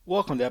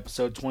Welcome to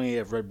episode 28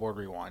 of Redboard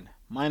Rewind.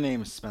 My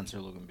name is Spencer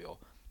Luganbuehl.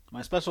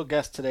 My special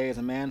guest today is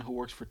a man who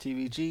works for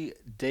TVG,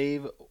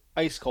 Dave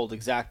Ice Cold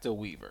Exacto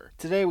Weaver.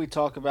 Today we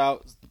talk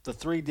about the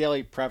 3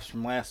 daily preps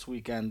from last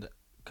weekend,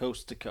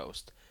 coast to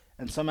coast.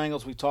 And some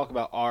angles we talk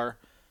about are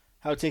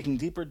how taking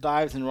deeper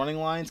dives in running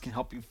lines can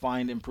help you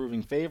find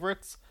improving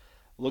favorites.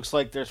 Looks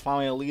like there's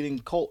finally a leading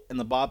colt in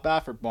the Bob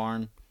Baffert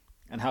barn.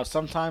 And how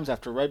sometimes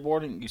after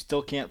redboarding you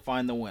still can't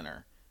find the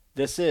winner.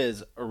 This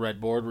is a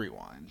Redboard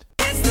Rewind.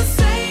 It's the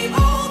same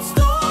old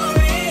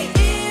story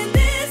in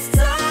this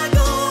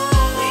tuggle.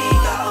 We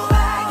go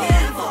back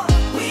and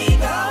forth. We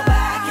go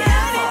back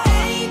and forth. It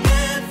ain't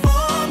good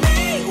for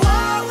me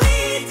what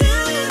we do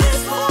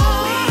this for.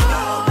 We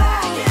go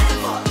back and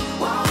forth.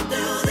 Won't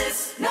do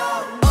this, no.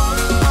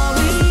 All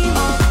we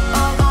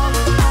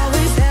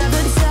always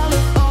ever tell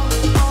it.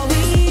 All we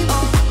always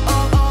ever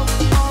tell it. All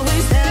we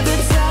always ever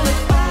tell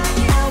it.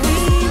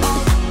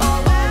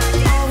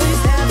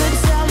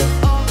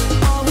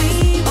 All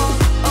we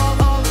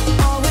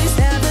always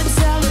ever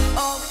tell it.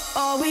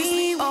 All we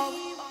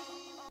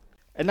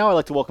And now I'd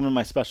like to welcome in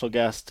my special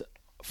guest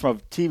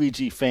from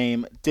TVG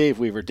fame, Dave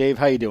Weaver. Dave,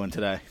 how you doing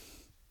today?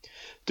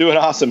 Doing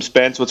awesome,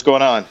 Spence. What's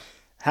going on?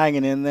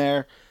 Hanging in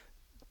there.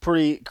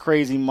 Pretty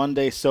crazy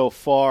Monday so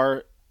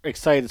far.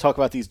 Excited to talk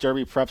about these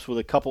Derby preps with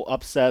a couple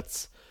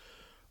upsets.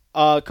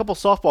 A couple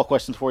softball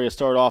questions for you to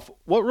start off.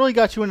 What really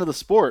got you into the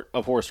sport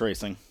of horse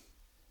racing?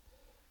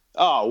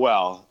 Oh,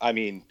 well,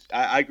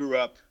 I grew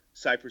up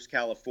Cypress,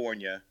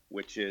 California,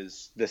 which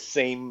is the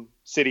same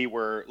city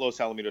where Los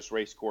Alamitos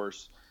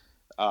Racecourse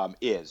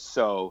is.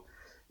 So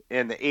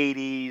in the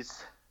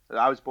 80s,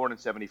 I was born in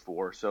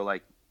 74, so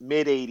like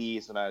mid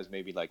 80s, and I was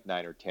maybe like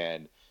 9 or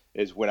 10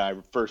 is when I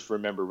first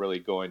remember really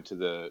going to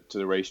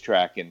the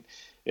racetrack. And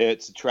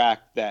it's a track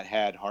that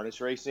had harness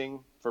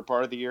racing for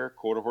part of the year,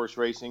 quarter horse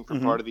racing for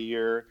part of the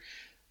year,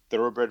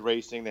 thoroughbred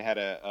racing. They had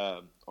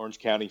a Orange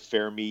County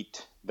fair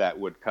meet that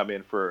would come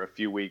in for a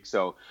few weeks.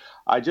 So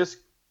I just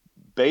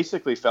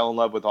basically fell in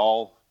love with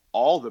all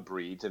the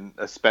breeds, and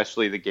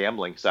especially the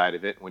gambling side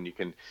of it, when you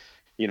can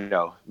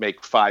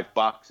make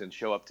 $5 and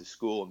show up to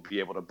school and be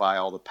able to buy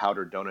all the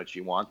powdered donuts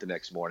you want the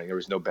next morning. There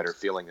was no better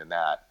feeling than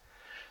that.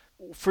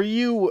 For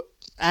you,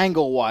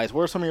 angle-wise,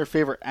 what are some of your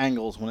favorite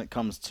angles when it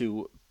comes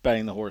to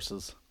betting the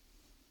horses?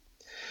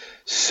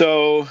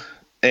 So,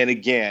 and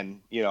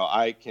again,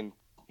 I can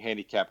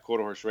handicap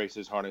quarter horse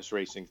races, harness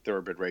racing,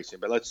 thoroughbred racing,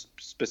 but let's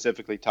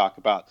specifically talk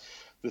about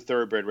the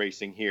thoroughbred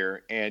racing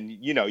here. And,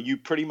 you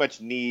pretty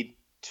much need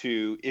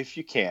to, if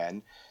you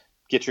can,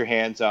 get your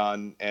hands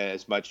on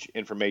as much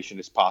information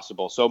as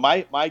possible. So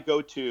my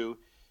go-to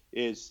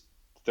is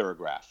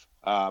Thorograph.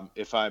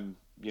 If I'm,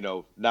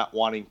 not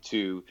wanting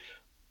to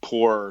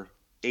pour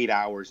 8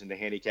 hours into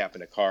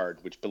handicapping a card,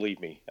 which, believe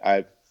me,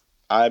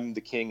 I'm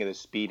the king of the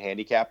speed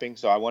handicapping,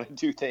 so I want to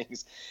do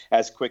things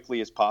as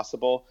quickly as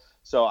possible.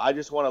 So I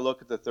just want to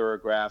look at the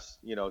Thorographs,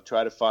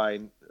 try to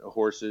find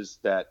horses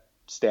that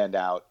stand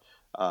out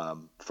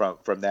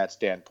from that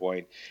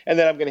standpoint. And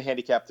then I'm going to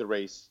handicap the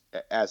race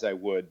as I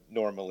would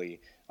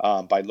normally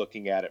by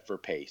looking at it for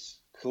pace.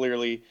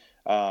 Clearly,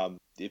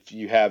 if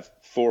you have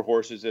 4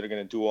 horses that are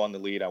going to duel on the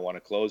lead, I want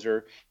a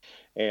closer.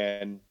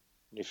 And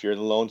if you're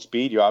the lone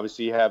speed, you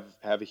obviously have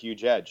a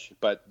huge edge.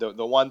 But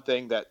the one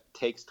thing that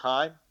takes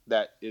time,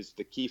 that is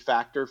the key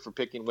factor for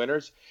picking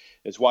winners,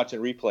 is watching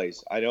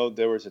replays. I know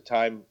there was a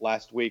time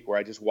last week where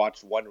I just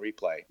watched one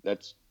replay.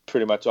 That's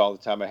pretty much all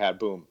the time I had.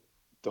 Boom,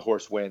 the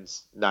horse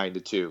wins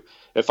 9-2.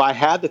 If I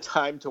had the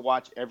time to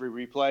watch every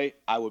replay,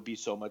 I would be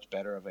so much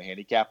better of a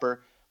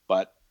handicapper.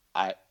 But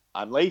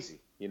I'm lazy.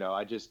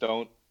 I just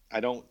don't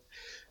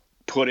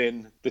put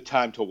in the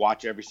time to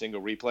watch every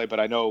single replay. But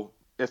I know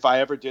if I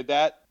ever did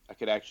that, I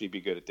could actually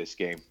be good at this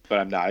game. But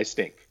I'm not. I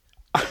stink.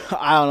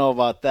 I don't know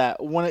about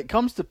that. When it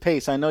comes to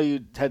pace, I know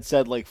you had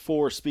said like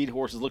 4 speed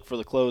horses look for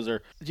the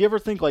closer. Do you ever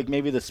think like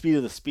maybe the speed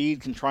of the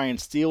speed can try and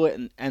steal it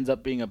and ends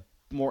up being a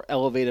more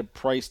elevated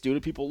price due to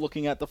people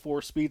looking at the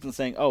 4 speeds and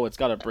saying, oh, it's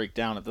got to break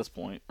down at this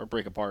point or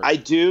break apart? I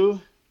do,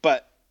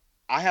 but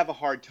I have a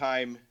hard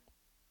time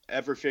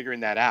ever figuring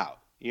that out.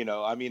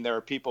 There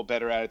are people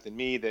better at it than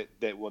me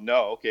that will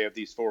know, okay, of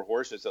these 4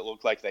 horses that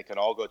look like they can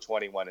all go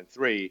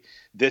 21-3,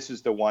 this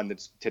is the one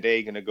that's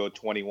today going to go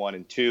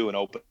 21-2 and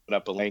open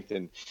up a length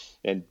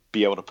and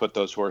be able to put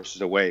those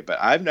horses away. But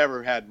I've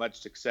never had much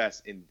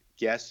success in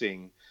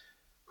guessing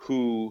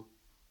who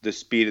the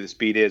speed of the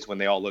speed is when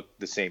they all look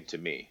the same to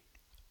me.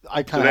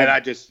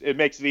 It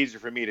makes it easier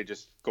for me to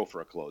just go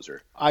for a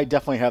closer. I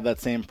definitely have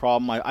that same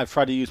problem. I've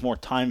tried to use more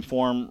time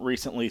form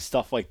recently,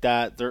 stuff like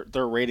that.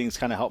 Their ratings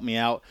kind of help me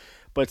out.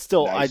 But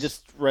still, nice. I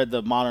just read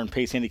the Modern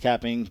Pace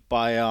Handicapping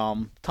by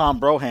Tom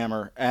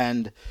Brohammer,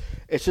 and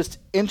it's just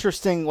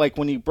interesting, like,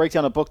 when you break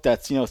down a book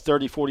that's,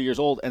 30, 40 years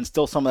old, and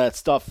still some of that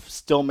stuff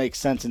still makes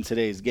sense in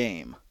today's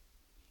game.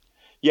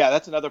 Yeah,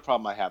 that's another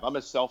problem I have. I'm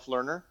a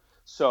self-learner,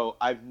 so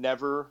I've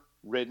never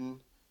read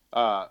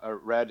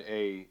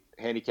a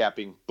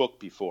handicapping book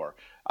before.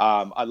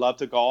 I love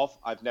to golf.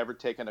 I've never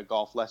taken a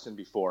golf lesson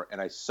before,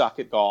 and I suck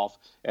at golf,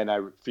 and I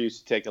refuse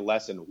to take a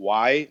lesson.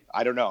 Why?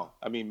 I don't know.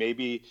 I mean,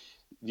 maybe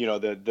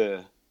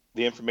the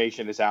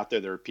information is out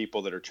there. There are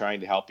people that are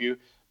trying to help you,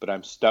 but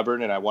I'm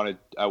stubborn and I want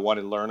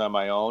to learn on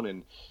my own.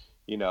 And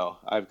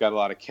I've got a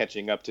lot of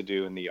catching up to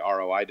do in the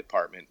ROI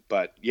department.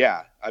 But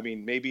yeah, I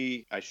mean,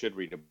 maybe I should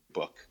read a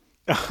book.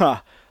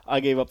 I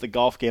gave up the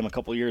golf game a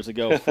couple years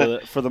ago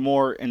for the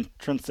more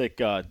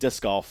intrinsic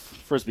disc golf,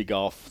 frisbee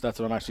golf. That's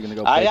what I'm actually going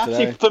to go play I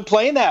today. actually been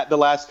playing that the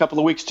last couple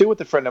of weeks too with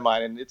a friend of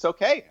mine, and it's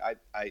okay.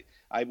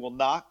 I will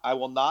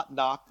not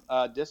knock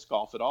disc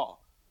golf at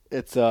all.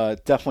 It's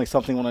definitely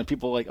something when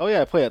people are like, oh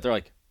yeah, I play it. They're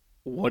like,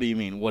 what do you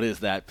mean? What is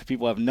that?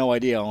 People have no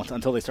idea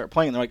until they start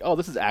playing. They're like, oh,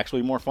 this is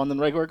actually more fun than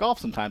regular golf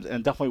sometimes,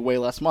 and definitely way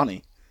less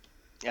money.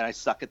 And I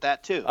suck at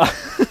that too.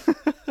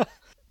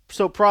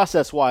 So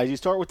process-wise, you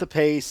start with the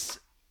pace.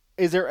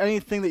 Is there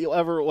anything that you'll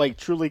ever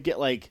truly get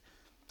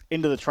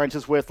into the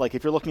trenches with? Like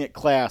if you're looking at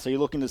class, are you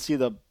looking to see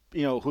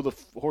who the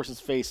horses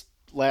faced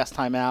last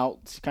time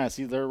out, to kind of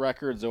see their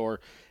records, or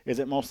is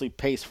it mostly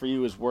pace for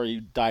you is where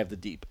you dive the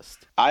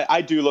deepest?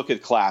 I do look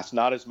at class,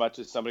 not as much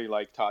as somebody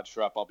like Todd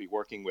Schrupp I'll be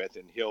working with,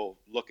 and he'll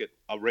look at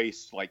a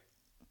race like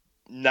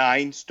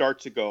 9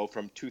 starts ago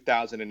from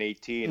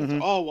 2018. Mm-hmm.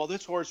 And, oh, well,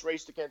 this horse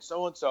raced against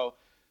so-and-so.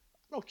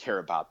 I don't care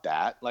about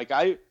that. Like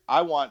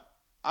I want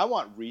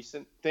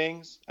recent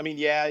things. I mean,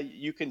 yeah,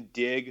 you can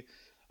dig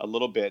a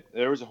little bit.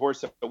 There was a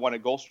horse that won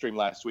at Gulfstream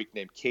last week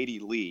named Katie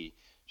Lee.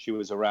 She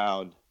was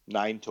around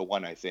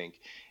 9-1, I think,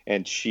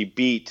 and she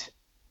beat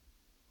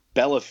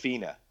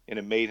Bellafina in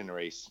a maiden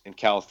race in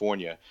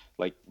California,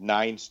 like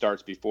 9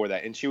 starts before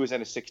that, and she was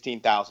in a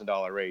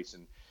 $16,000 race,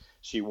 and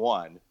she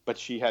won. But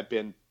she had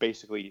been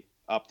basically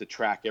up the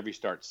track every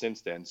start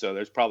since then. So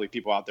there's probably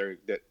people out there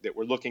that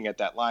were looking at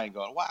that line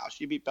going, wow,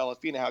 she beat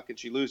Bellafina. How could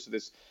she lose to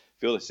this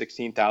field of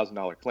 $16,000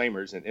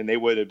 claimers? And they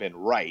would have been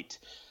right.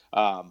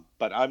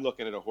 But I'm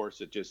looking at a horse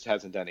that just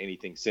hasn't done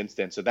anything since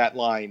then. So that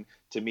line,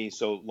 to me,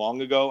 so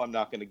long ago, I'm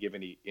not going to give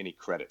any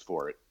credit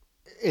for it.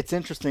 It's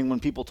interesting when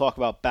people talk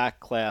about back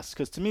class,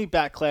 because to me,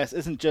 back class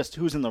isn't just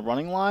who's in the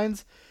running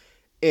lines.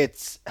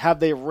 It's have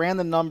they ran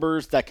the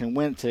numbers that can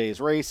win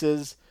today's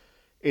races?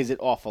 Is it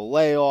off a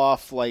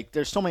layoff? Like,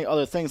 there's so many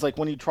other things. Like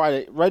when you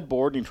try to red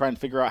board and you try and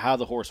figure out how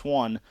the horse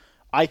won,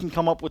 I can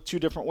come up with 2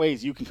 different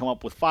ways. You can come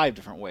up with 5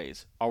 different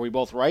ways. Are we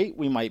both right?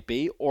 We might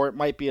be. Or it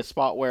might be a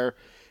spot where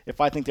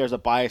if I think there's a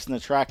bias in the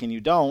track and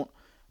you don't,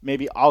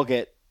 maybe I'll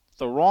get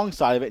the wrong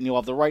side of it and you'll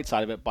have the right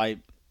side of it by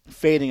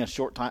fading a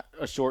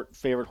short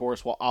favorite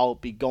horse while I'll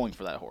be going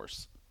for that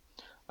horse.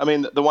 I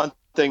mean, the one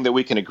thing that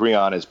we can agree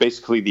on is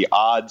basically the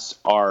odds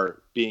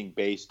are being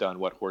based on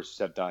what horses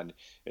have done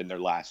in their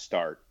last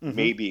start,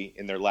 maybe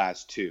in their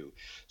last 2.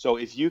 So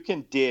if you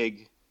can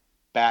dig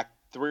back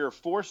 3 or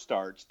 4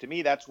 starts, to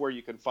me, that's where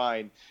you can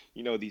find,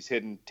 these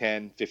hidden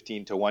 10,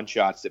 15-1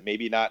 shots that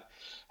maybe not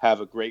have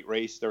a great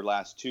race their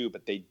last 2,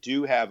 but they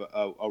do have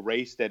a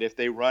race that if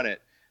they run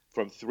it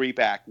from 3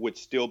 back would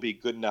still be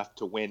good enough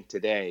to win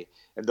today.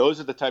 And those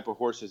are the type of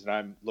horses that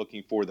I'm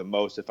looking for the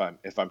most if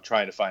I'm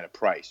trying to find a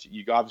price.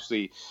 You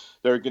obviously,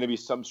 there are going to be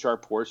some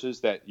sharp horses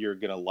that you're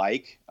going to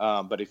like,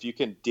 but if you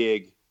can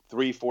dig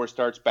 3, 4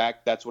 starts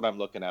back, that's what I'm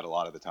looking at a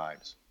lot of the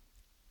times.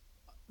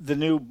 The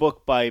new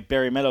book by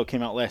Barry Meadow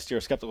came out last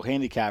year, Skeptical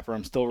Handicapper.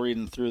 I'm still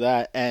reading through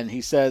that, and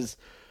he says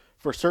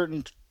for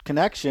certain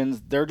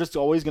connections, they're just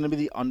always going to be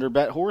the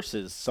underbet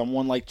horses.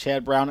 Someone like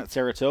Chad Brown at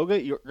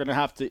Saratoga, you're going to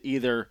have to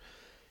either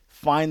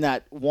find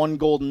that one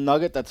golden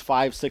nugget that's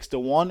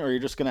 5-6-1, or you're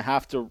just going to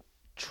have to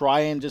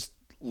try and just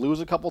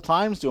lose a couple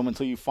times to them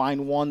until you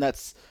find one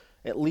that's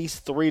at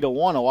least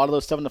 3-1. A lot of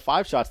those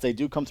 7-5 shots, they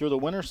do come through the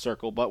winner's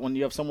circle, but when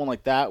you have someone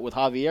like that with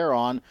Javier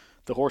on,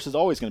 the horse is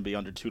always going to be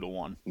under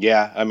 2-1.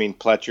 Yeah, I mean,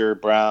 Pletcher,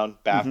 Brown,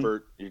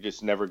 Baffert, you're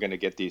just never going to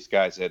get these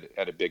guys at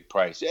a big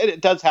price.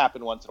 It does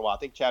happen once in a while. I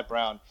think Chad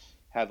Brown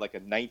had like a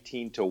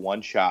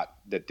 19-1 shot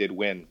that did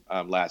win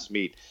last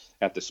meet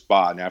at the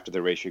Spa, and after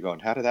the race you're going,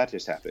 how did that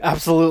just happen?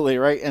 Absolutely,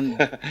 right?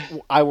 And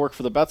I work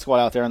for the Bet Squad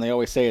out there, and they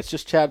always say, it's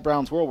just Chad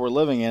Brown's world, we're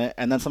living in it,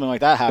 and then something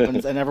like that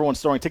happens, and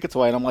everyone's throwing tickets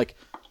away, and I'm like,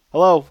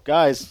 hello,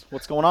 guys,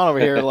 what's going on over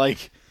here?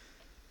 Like,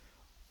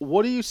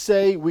 what do you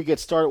say we get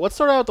started? Let's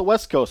start out at the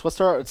West Coast. Let's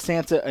start at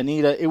Santa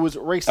Anita. It was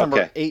race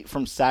number 8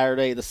 from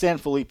Saturday, the San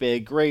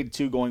Felipe, grade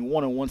 2, going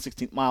 1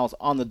 1/16 miles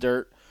on the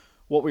dirt.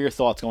 What were your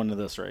thoughts going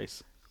into this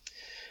race?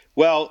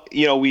 Well,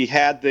 we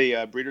had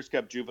the Breeders'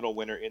 Cup Juvenile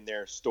winner in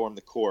there, Storm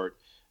the Court,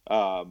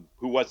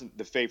 who wasn't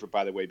the favorite,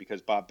 by the way,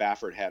 because Bob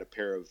Baffert had a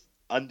pair of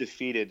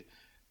undefeated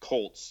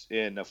colts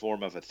in the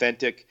form of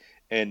Authentic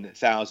and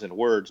 1,000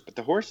 Words. But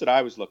the horse that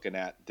I was looking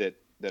at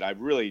that I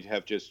really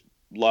have just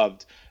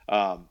loved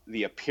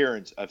the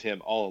appearance of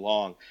him all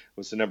along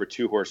was the number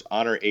 2 horse,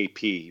 Honor AP.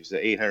 He was the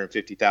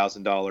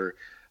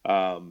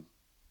 $850,000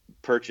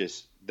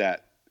 purchase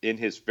that in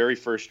his very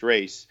first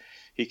race,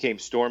 he came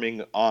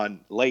storming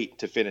on late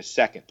to finish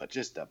second, but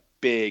just a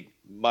big,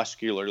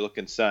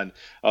 muscular-looking son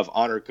of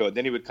Honor Code.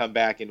 Then he would come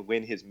back and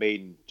win his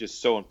maiden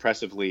just so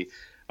impressively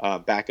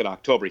back in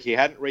October. He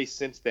hadn't raced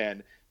since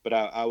then, but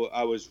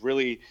I was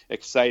really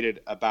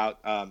excited about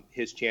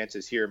his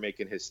chances here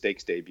making his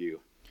stakes debut.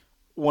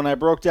 When I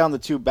broke down the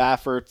two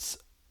Bafferts,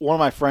 one of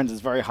my friends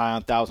is very high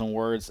on 1,000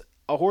 words.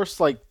 A horse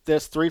like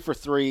this, 3 for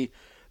 3,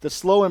 the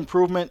slow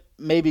improvement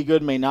may be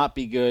good, may not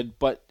be good,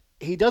 but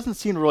he doesn't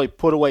seem to really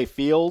put away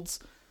fields.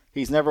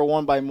 He's never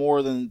won by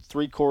more than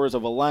 3/4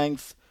 of a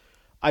length.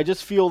 I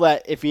just feel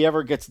that if he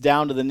ever gets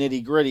down to the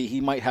nitty-gritty,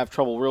 he might have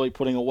trouble really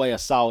putting away a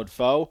solid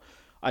foe.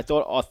 I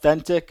thought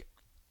Authentic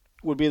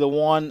would be the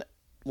one.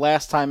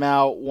 Last time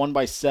out, won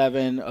by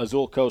 7.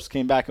 Azul Coast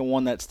came back and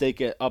won that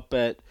stake up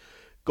at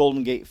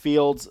Golden Gate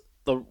Fields.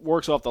 The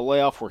works off the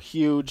layoff were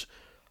huge.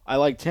 I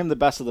liked him the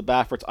best of the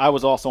Bafferts. I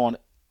was also on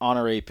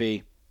Honor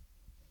AP.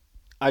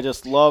 I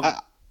just love.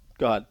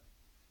 Go ahead.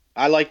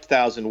 I liked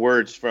 1,000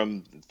 words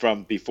from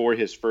before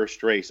his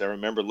first race. I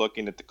remember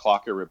looking at the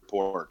Clocker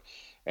report,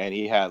 and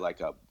he had like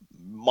a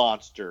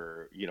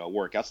monster,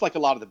 workouts like a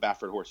lot of the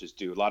Baffert horses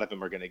do. A lot of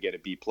them are going to get a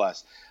B+.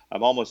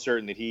 I'm almost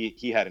certain that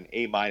he had an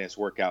A-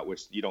 workout,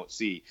 which you don't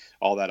see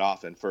all that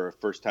often for a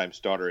first-time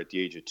starter at the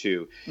age of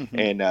 2. Mm-hmm.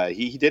 And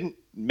he didn't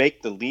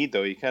make the lead,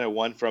 though. He kind of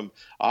won from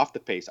off the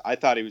pace. I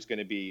thought he was going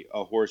to be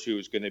a horse who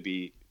was going to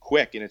be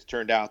quick, and it's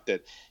turned out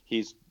that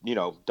he's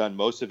done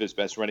most of his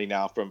best running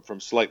now from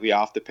slightly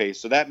off the pace.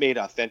 So that made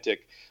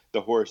Authentic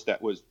the horse that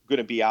was going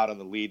to be out on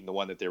the lead and the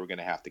one that they were going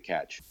to have to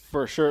catch.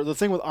 For sure. The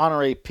thing with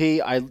Honor AP,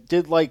 I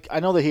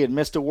know that he had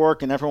missed a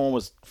work and everyone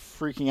was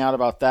freaking out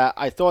about that.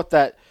 I thought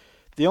that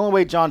the only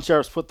way John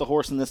Sheriff's put the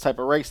horse in this type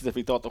of race is if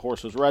he thought the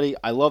horse was ready.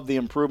 I love the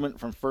improvement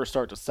from first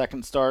start to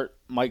second start.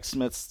 Mike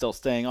Smith still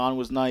staying on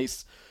was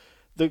nice.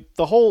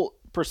 The whole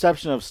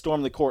perception of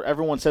Storm the Court,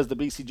 everyone says the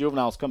BC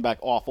Juvenile's come back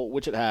awful,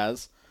 which it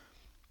has.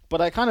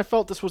 But I kind of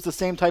felt this was the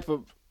same type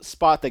of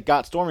spot that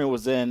Got Stormy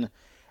was in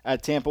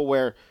at Tampa,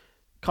 where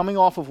coming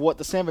off of what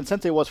the San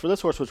Vicente was for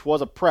this horse, which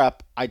was a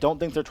prep, I don't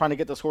think they're trying to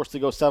get this horse to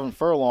go 7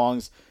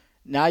 furlongs.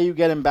 Now you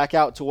get him back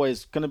out to what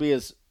is going to be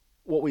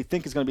what we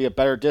think is going to be a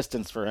better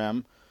distance for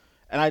him.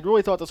 And I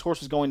really thought this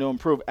horse was going to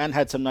improve and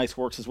had some nice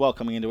works as well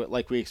coming into it,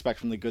 like we expect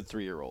from the good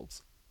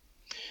 3-year-olds.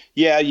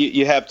 Yeah,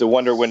 you have to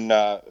wonder when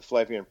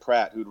Flavian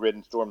Pratt, who'd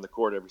ridden Storm the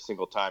Court every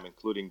single time,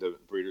 including the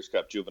Breeders'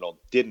 Cup Juvenile,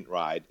 didn't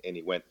ride, and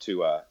he went to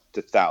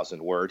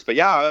 1,000 words. But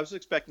yeah, I was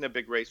expecting a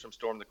big race from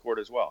Storm the Court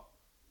as well.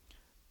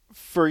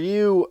 For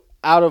you,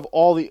 out of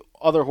all the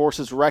other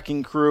horses,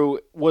 Wrecking Crew,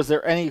 was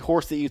there any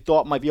horse that you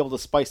thought might be able to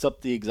spice up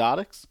the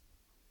exotics?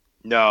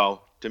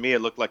 No. To me,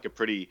 it looked like a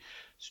pretty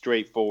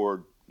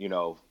straightforward,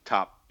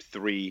 top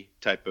 3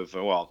 type of,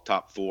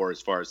 top 4 as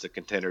far as the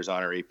contenders,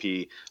 Honor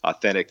AP,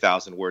 Authentic,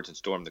 1,000 words, and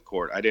Storm the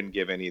Court. I didn't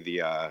give any of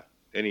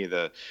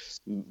the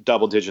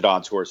double-digit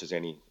odds horses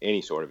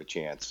any sort of a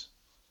chance.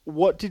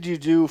 What did you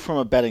do from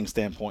a betting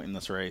standpoint in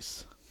this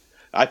race?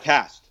 I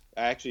passed.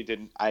 I actually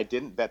didn't. I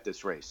didn't bet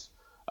this race.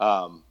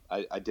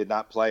 I did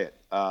not play it.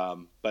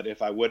 But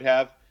if I would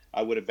have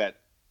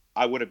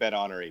bet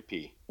Honor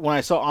AP. When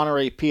I saw Honor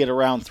AP at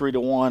around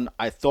 3-1,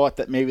 I thought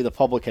that maybe the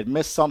public had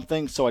missed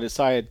something, so I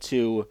decided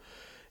to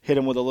hit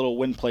him with a little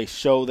win place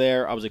show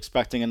there. I was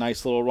expecting a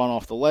nice little run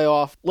off the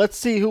layoff. Let's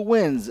see who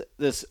wins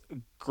this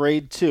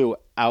Grade 2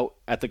 out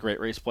at the Great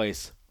Race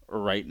Place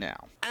right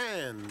now.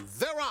 And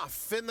they're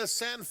off in the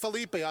San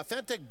Felipe.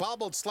 Authentic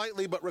bobbled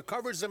slightly but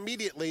recovers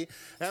immediately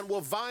and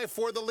will vie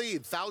for the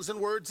lead. 1,000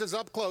 words is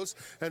up close,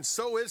 and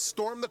so is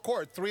Storm the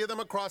Court, 3 of them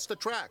across the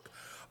track.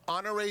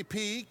 Honor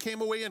AP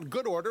came away in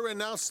good order and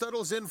now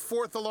settles in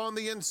 4th along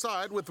the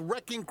inside with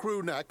Wrecking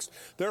Crew next.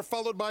 They're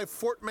followed by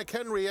Fort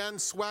McHenry and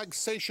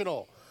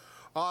Swagsational.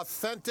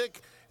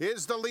 Authentic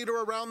is the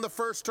leader around the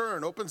first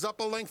turn, opens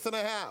up a length and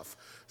a half.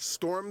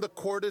 Storm the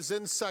Court is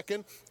in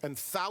second, and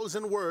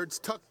 1,000 words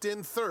tucked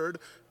in third,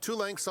 2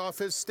 lengths off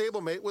his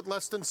stablemate with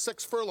less than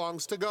 6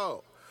 furlongs to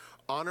go.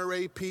 Honor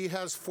AP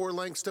has 4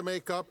 lengths to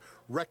make up.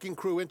 Wrecking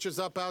Crew inches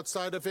up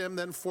outside of him,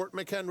 then Fort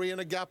McHenry in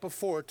a gap of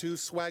 4 to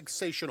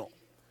Swagsational.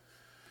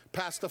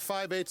 Past the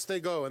 5/8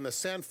 they go in the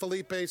San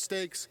Felipe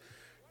Stakes,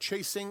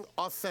 chasing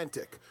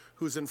Authentic,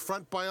 who's in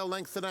front by a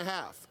length and a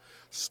half.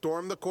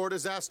 Storm the Court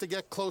is asked to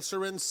get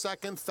closer in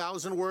second,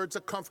 1,000 words a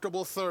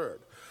comfortable third.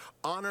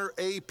 Honor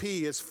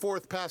AP is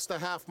 4th past the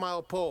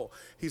half-mile pole.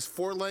 He's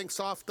 4 lengths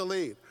off the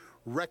lead.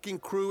 Wrecking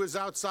Crew is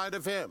outside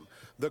of him.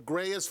 The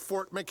gray is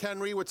Fort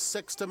McHenry with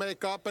 6 to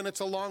make up, and it's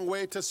a long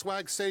way to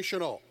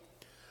Swagsational.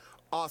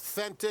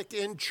 Authentic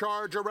in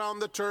charge around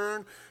the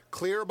turn,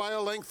 clear by a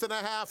length and a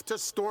half to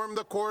Storm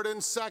the Court in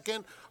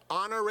second.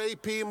 Honor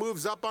AP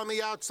moves up on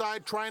the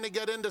outside, trying to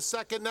get into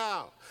second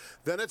now.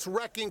 Then it's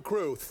Wrecking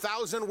Crew.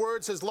 1,000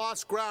 words has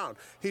lost ground.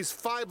 He's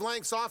 5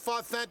 lengths off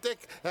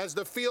Authentic. As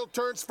the field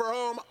turns for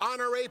home,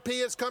 Honor AP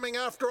is coming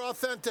after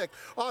Authentic.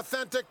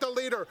 Authentic the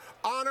leader.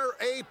 Honor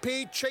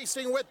AP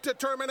chasing with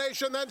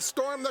determination. Then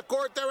Storm the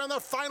Court there in the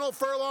final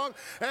furlong.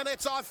 And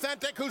it's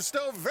Authentic who's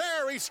still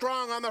very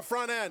strong on the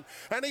front end.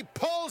 And he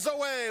pulls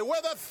away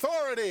with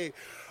authority.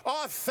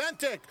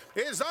 Authentic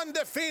is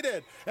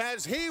undefeated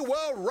as he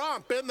will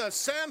romp in the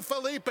San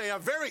Felipe, a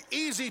very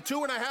easy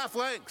 2.5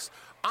 lengths.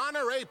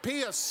 Honor AP,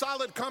 a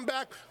solid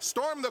comeback.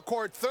 Storm the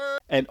court third.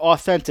 And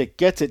Authentic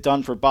gets it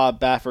done for Bob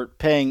Baffert,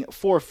 paying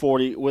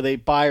 $440 with a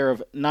buyer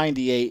of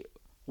 $98.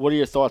 What are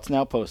your thoughts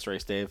now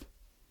post-race, Dave?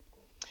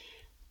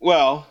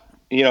 Well,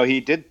 he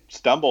did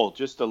stumble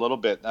just a little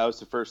bit. That was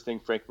the first thing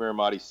Frank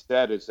Mirahmadi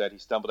said, is that he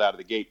stumbled out of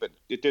the gate, but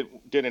it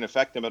didn't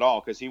affect him at all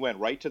because he went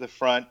right to the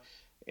front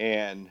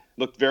and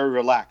looked very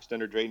relaxed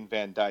under Drayden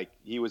Van Dyke.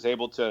 He was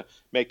able to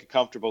make a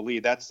comfortable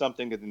lead. That's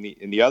something that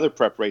in the other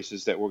prep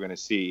races that we're going to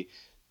see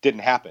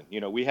didn't happen.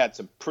 We had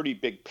some pretty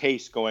big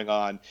pace going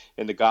on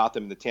in the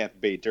Gotham and the Tampa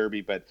Bay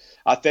Derby, but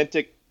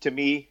Authentic, to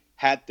me,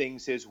 had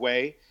things his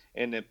way,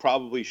 and it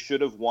probably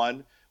should have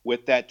won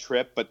with that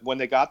trip. But when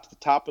they got to the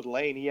top of the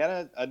lane, he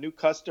had a new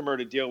customer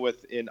to deal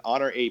with in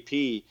Honor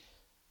AP.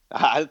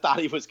 I thought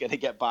he was going to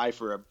get by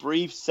for a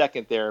brief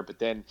second there, but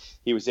then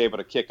he was able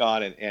to kick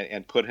on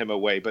and put him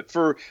away. But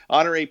for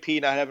Honor AP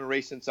not having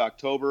raced since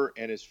October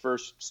and his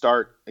first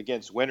start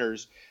against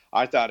winners,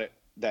 I thought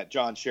that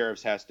John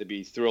Sheriffs has to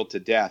be thrilled to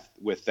death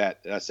with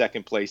that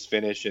second place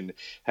finish and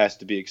has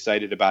to be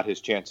excited about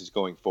his chances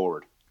going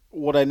forward.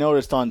 What I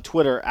noticed on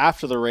Twitter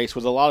after the race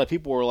was a lot of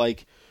people were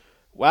like,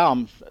 wow,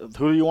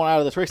 who do you want out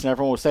of this race? And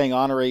everyone was saying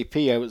Honor AP.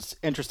 It was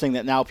interesting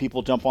that now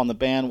people jump on the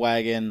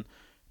bandwagon,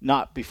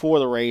 not before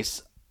the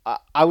race.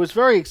 I was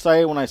very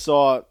excited when I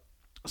saw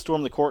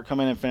Storm the Court come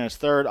in and finish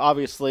third.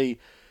 Obviously,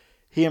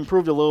 he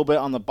improved a little bit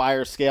on the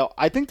buyer scale.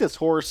 I think this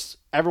horse,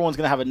 everyone's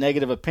going to have a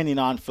negative opinion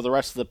on for the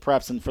rest of the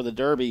preps and for the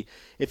Derby.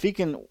 If he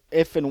can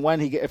get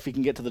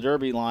to the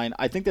Derby line,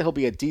 I think that he'll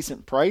be a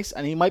decent price,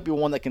 and he might be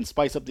one that can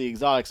spice up the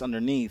exotics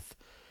underneath.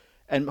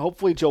 And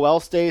hopefully Joel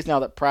stays now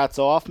that Pratt's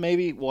off,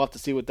 maybe. We'll have to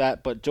see with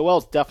that. But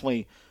Joel's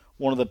definitely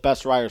one of the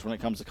best riders when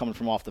it comes to coming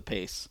from off the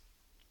pace.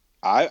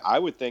 I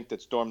would think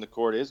that Storm the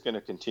Court is going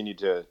to continue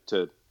to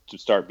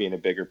start being a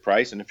bigger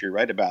price. And if you're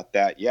right about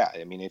that, yeah.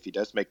 I mean, if he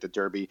does make the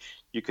Derby,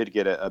 you could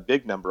get a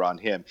big number on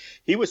him.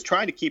 He was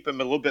trying to keep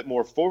him a little bit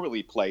more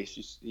forwardly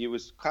placed. He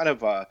was kind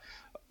of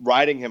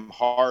riding him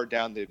hard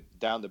down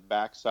the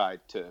backside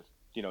to,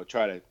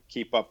 try to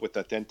keep up with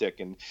Authentic.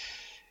 And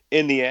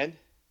in the end,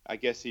 I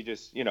guess he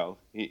just,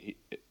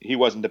 he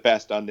wasn't the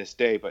best on this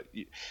day. But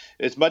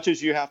as much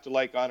as you have to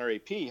like Honor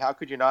AP, how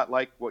could you not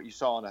like what you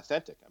saw on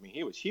Authentic? I mean,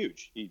 he was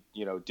huge. He,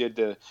 did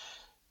the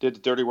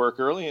dirty work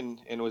early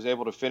and was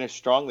able to finish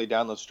strongly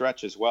down the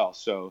stretch as well.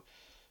 So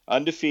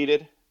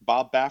undefeated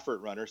Bob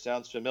Baffert runner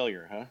sounds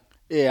familiar, huh?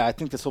 Yeah, I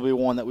think this will be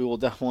one that we will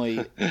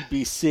definitely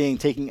be seeing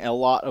taking a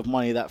lot of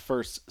money that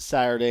first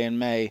Saturday in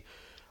May.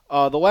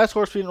 The last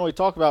horse we didn't really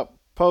talk about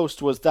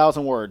post was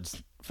 1,000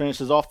 Words.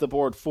 Finishes off the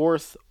board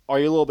fourth. Are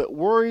you a little bit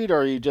worried,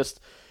 or are you just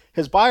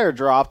his buyer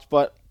dropped?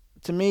 But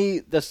to me,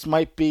 this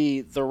might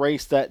be the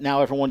race that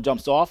now everyone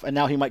jumps off, and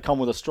now he might come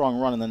with a strong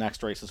run in the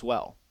next race as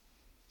well.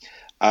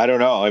 I don't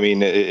know. I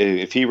mean,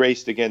 if he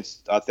raced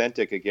against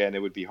Authentic again,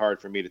 it would be hard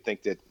for me to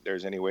think that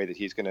there's any way that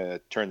he's going to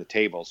turn the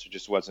tables. There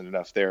just wasn't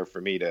enough there for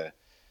me to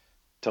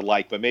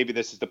like. But maybe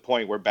this is the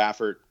point where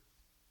Baffert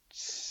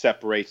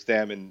separates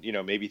them, and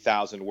maybe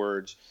 1,000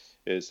 Words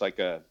is like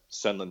a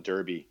Sunland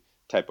Derby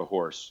type of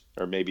horse,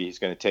 or maybe he's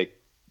going to take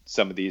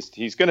some of these.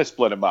 He's going to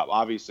split them up.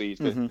 Obviously, he's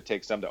going to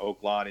take some to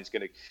Oaklawn. He's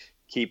going to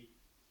keep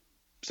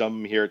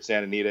some here at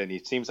Santa Anita, and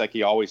it seems like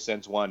he always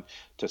sends one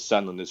to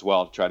Sunland as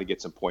well to try to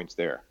get some points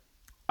there.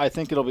 I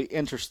think it'll be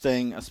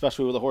interesting,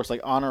 especially with a horse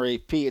like Honor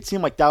AP. It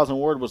seemed like 1,000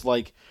 Word was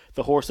like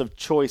the horse of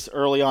choice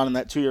early on in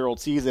that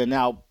 2-year-old season.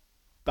 Now,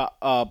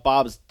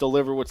 Bob's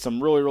delivered with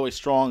some really, really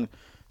strong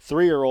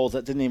 3-year-olds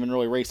that didn't even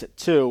really race at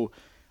 2.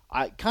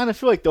 I kind of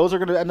feel like those are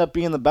going to end up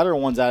being the better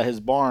ones out of his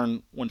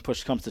barn when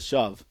push comes to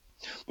shove.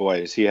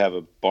 Boy, does he have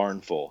a barn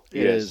full.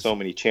 He has so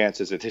many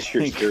chances at this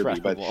year's Derby,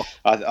 but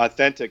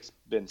Authentic's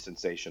been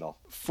sensational.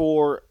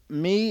 For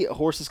me,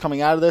 horses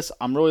coming out of this,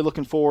 I'm really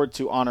looking forward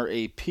to Honor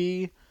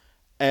AP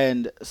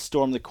and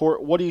Storm the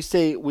Court. What do you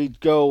say we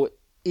go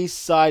east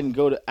side and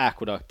go to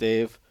Aqueduct,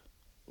 Dave?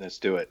 Let's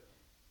do it.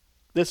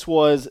 This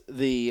was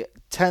the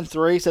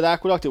 10th race at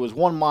Aqueduct. It was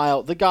 1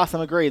 mile. The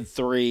Gotham, a grade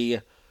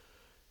 3.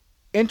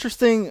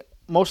 Interesting.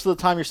 Most of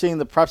the time you're seeing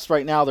the preps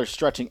right now, they're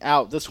stretching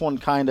out. This one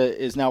kind of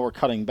is now we're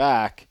cutting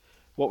back.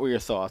 What were your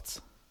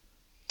thoughts?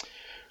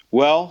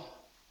 Well,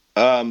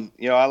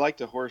 I liked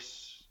the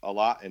horse a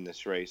lot in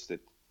this race that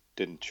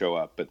didn't show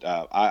up. But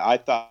I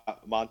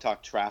thought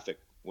Montauk Traffic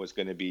was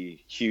going to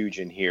be huge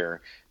in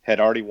here. Had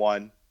already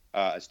won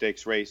a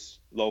stakes race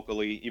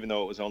locally, even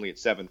though it was only at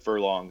 7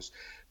 furlongs.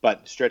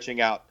 But stretching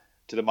out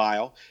to the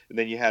mile. And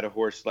then you had a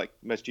horse like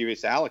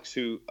Mischievous Alex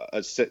who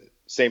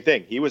same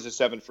thing. He was a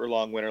 7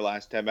 furlong winner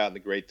last time out in the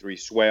grade 3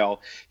 Swale.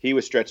 He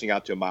was stretching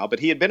out to a mile, but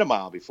he had been a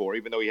mile before,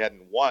 even though he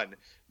hadn't won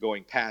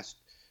going past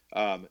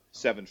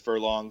 7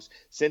 furlongs.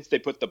 Since they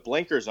put the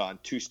blinkers on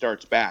 2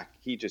 starts back,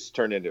 he just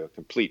turned into a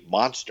complete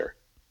monster.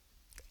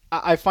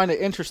 I find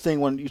it interesting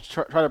when you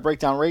try to break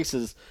down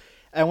races,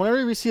 and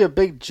whenever you see a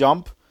big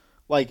jump,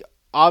 like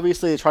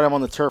obviously they tried him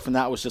on the turf, and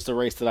that was just a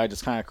race that I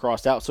just kind of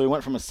crossed out. So he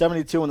went from a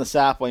 72 in the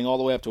sapling all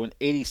the way up to an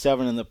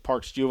 87 in the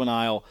Parks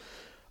Juvenile.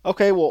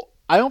 Okay, well,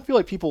 I don't feel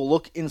like people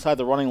look inside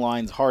the running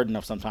lines hard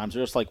enough sometimes.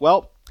 They're just like,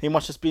 well, he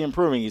must just be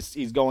improving.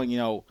 He's going,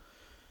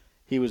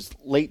 he was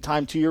late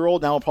time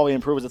 2-year-old, now he'll probably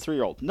improve as a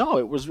 3-year-old. No,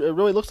 it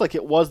really looks like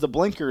it was the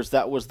blinkers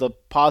that was the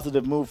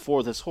positive move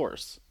for this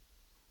horse.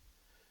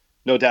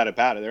 No doubt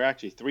about it. There are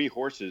actually 3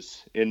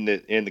 horses in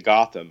the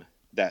Gotham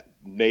that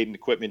made an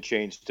equipment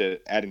change to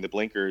adding the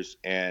blinkers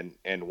and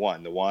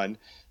won.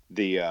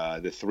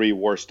 The 3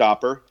 War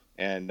Stopper,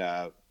 and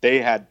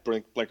they had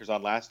blinkers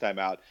on last time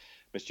out.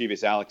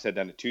 Mischievous Alex had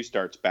done it 2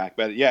 starts back.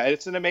 But yeah,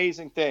 it's an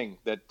amazing thing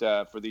that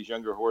for these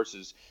younger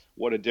horses,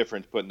 what a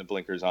difference putting the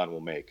blinkers on will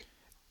make.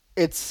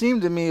 It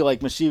seemed to me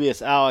like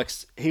Mischievous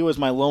Alex, he was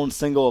my lone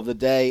single of the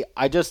day.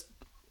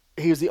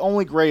 He was the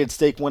only graded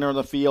stake winner in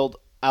the field,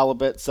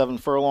 Alabit 7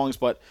 furlongs,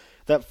 but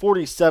that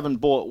 47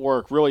 bullet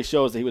work really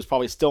shows that he was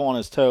probably still on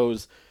his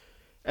toes.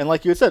 And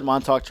like you had said,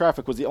 Montauk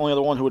Traffic was the only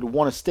other one who had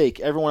won a stake.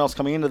 Everyone else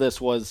coming into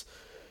this was,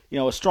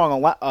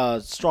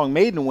 a strong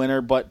maiden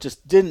winner, but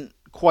just didn't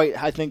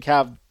quite, I think,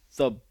 have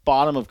the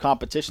bottom of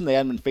competition. They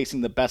hadn't been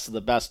facing the best of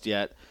the best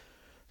yet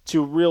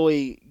to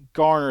really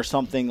garner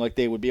something like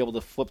they would be able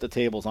to flip the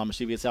tables on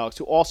Mischievous Alex,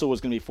 who also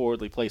was going to be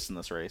forwardly placed in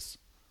this race.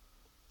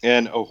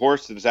 And a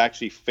horse that was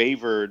actually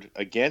favored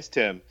against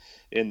him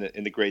in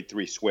the Grade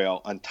 3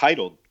 Swale,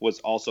 Untitled, was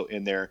also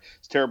in there.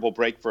 It's a terrible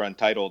break for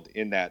Untitled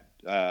in that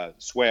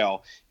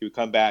Swale. He would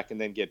come back and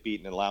then get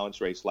beaten in an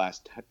allowance race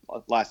last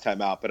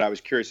time out. But I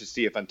was curious to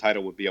see if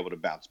Untitled would be able to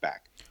bounce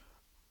back.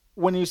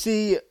 When you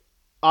see,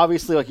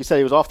 obviously, like you said,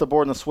 he was off the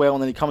board in the Swale,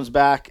 and then he comes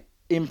back,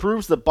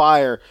 improves the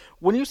Beyer.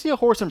 When you see a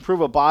horse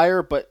improve a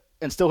Beyer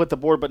and still hit the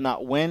board but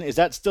not win, is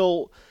that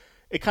still...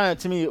 It kind of,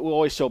 to me, it will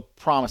always show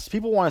promise.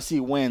 People want to see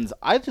wins.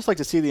 I just like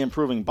to see the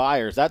improving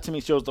Beyers. That, to me,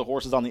 shows the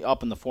horse is on the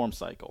up in the form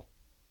cycle.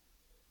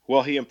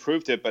 Well, he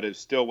improved it, but it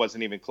still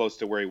wasn't even close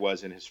to where he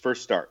was in his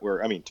first start.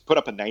 To put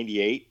up a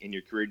 98 in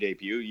your career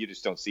debut, you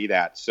just don't see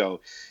that. So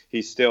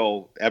is he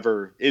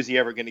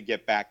ever going to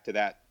get back to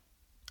that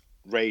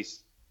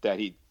race that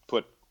he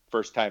put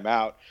first time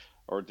out?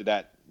 Or did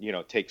that,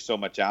 take so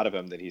much out of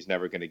him that he's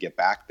never going to get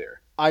back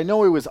there? I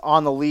know he was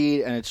on the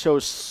lead, and it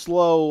shows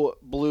slow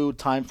blue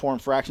time form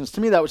fractions.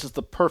 To me, that was just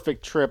the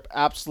perfect trip.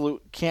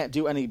 Absolute, can't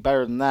do any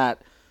better than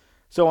that.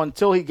 So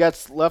until he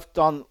gets left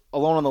alone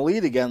on the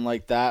lead again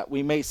like that,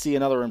 we may see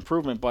another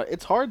improvement. But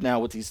it's hard now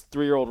with these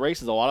 3-year-old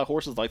races. A lot of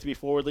horses like to be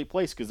forwardly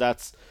placed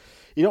because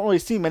you don't really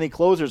see many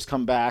closers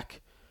come back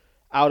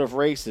out of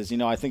races.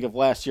 I think of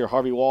last year,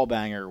 Harvey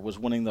Wallbanger was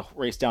winning the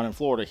race down in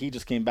Florida. He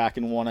just came back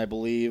and won, I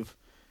believe.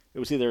 It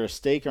was either a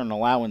stake or an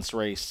allowance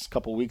race a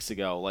couple weeks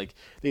ago. Like,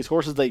 these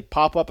horses, they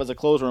pop up as a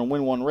closer and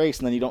win one race,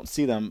 and then you don't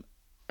see them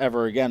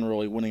ever again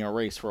really winning a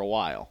race for a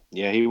while.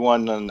 Yeah, he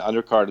won an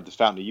undercard at the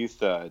Fountain of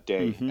Youth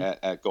day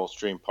at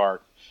Gulfstream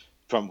Park.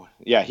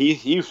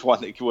 He was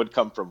one that would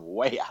come from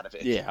way out of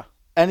it. Yeah.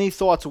 Any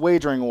thoughts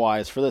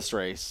wagering-wise for this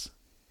race?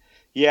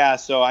 Yeah,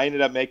 so I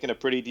ended up making a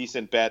pretty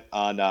decent bet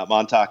on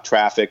Montauk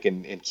Traffic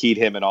and keyed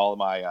him in all of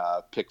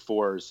my pick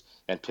 4s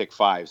and pick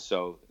 5s.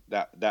 So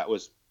that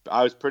was...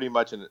 I was pretty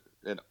much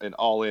an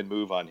all-in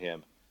move on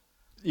him.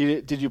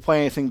 Did you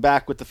play anything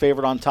back with the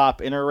favorite on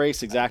top in a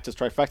race, exactas,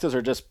 trifectas,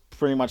 or just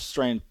pretty much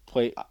straight and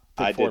play?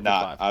 I did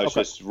not. I was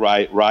just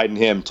riding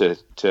him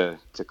to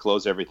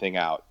close everything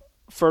out.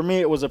 For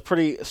me, it was a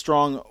pretty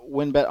strong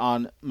win bet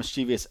on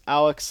Mischievous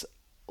Alex.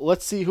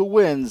 Let's see who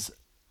wins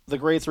the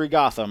Grade 3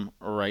 Gotham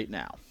right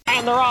now.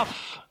 And they're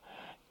off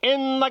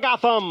in the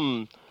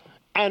Gotham.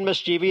 And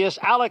Mischievous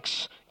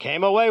Alex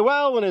came away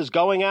well and is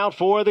going out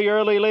for the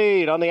early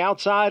lead. On the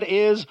outside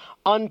is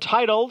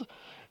Untitled.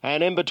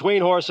 And in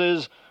between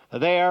horses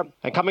there,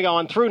 and coming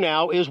on through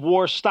now, is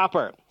War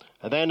Stopper.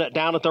 And then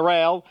down at the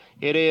rail,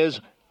 it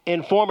is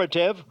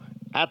Informative.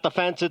 At the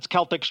fence, it's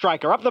Celtic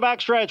Striker. Up the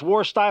backstretch,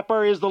 War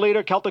Stopper is the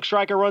leader. Celtic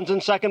Striker runs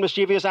in second.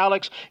 Mischievous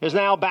Alex is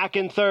now back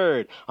in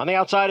third. On the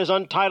outside is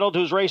Untitled,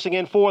 who's racing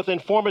in fourth.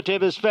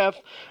 Informative is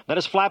fifth. Then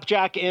is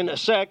Flapjack in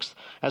sixth,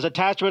 as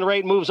Attachment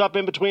Rate moves up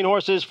in between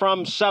horses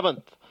from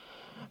seventh.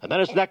 And then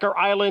it's Necker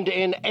Island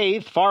in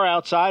eighth. Far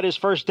outside is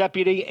First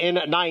Deputy in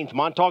ninth.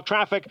 Montauk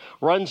Traffic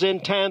runs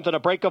in 10th, and a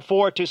break of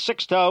 4 to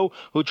Sixto,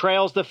 who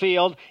trails the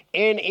field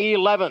in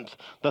 11th.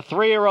 The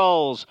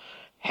 3-year-olds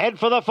head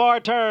for the far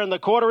turn, the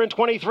quarter in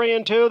 23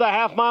 and 2, the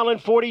half mile in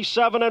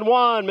 47 and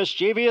 1.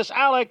 Mischievous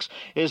Alex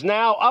is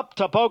now up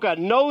to Polka,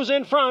 nose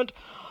in front.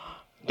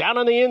 Down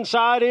on the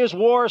inside is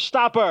War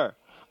Stopper.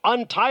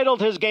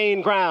 Untitled has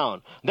gained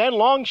ground. Then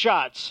Long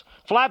Shots,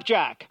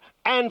 Flapjack,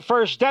 and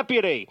First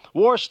Deputy.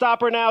 War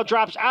Stopper now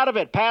drops out of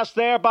it, passed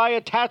there by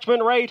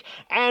Attachment Rate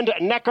and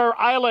Necker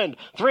Island.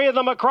 3 of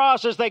them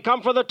across as they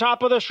come for the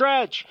top of the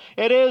stretch.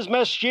 It is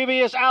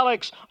Mischievous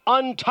Alex,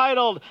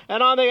 Untitled,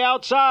 and on the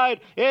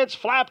outside, it's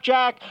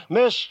Flapjack.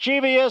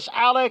 Mischievous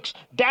Alex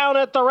down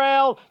at the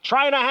rail,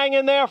 trying to hang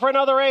in there for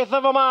another 1/8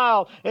 of a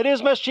mile. It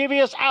is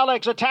Mischievous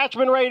Alex.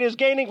 Attachment Rate is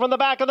gaining from the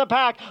back of the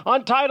pack.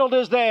 Untitled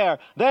is there.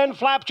 Then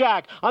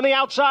Flapjack. On the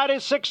outside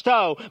is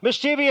Sixto.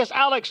 Mischievous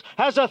Alex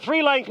has a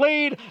 3-length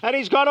lead, and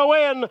he's going to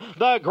win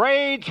the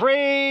Grade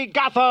 3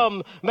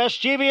 Gotham.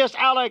 Mischievous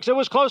Alex. It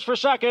was close for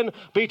second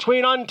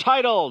between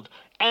Untitled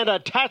and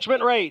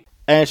attachment rate.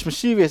 And it's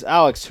Mischievous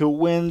Alex who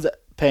wins,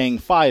 paying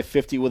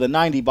 $5.50 with a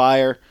 90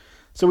 buyer.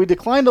 So we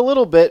declined a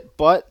little bit,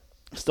 but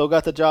still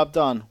got the job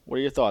done. What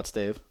are your thoughts,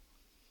 Dave?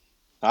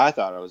 I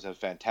thought it was a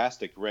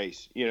fantastic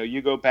race. You know,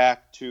 you go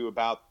back to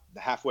about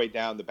halfway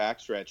down the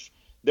backstretch,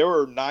 there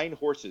were 9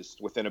 horses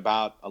within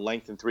about a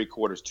length and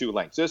 3/4, 2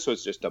 lengths. This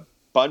was just a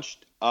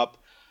bunched up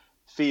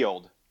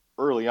field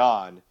early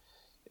on,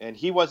 and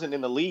he wasn't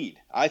in the lead.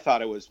 I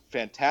thought it was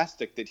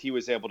fantastic that he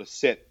was able to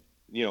sit,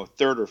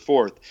 third or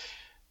fourth.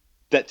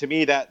 That to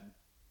me, that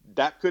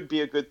could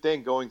be a good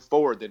thing going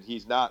forward, that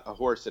he's not a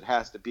horse that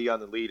has to be on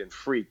the lead and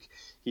freak.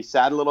 He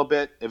sat a little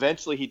bit.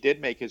 Eventually, he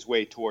did make his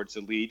way towards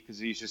the lead because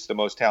he's just the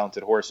most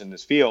talented horse in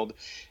this field.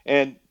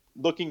 And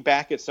looking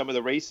back at some of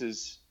the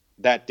races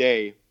that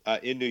day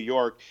in New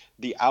York,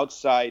 the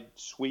outside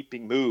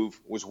sweeping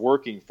move was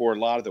working for a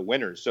lot of the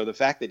winners. So the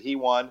fact that he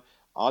won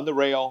on the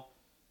rail,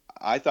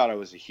 I thought it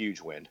was a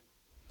huge win.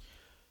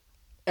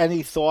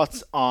 Any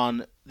thoughts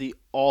on the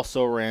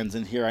also rans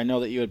in here? I know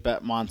that you had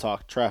bet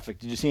Montauk Traffic.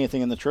 Did you see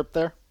anything in the trip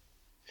there?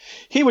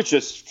 He was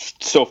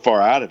just so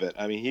far out of it.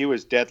 I mean, he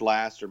was dead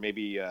last or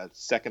maybe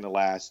second to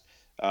last.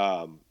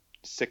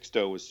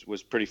 Sixto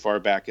was pretty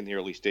far back in the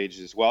early stages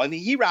as well. And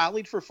he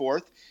rallied for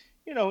fourth.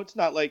 It's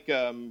not like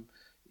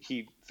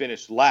he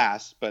finished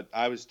last, but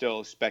I was still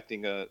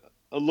expecting a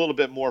little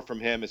bit more from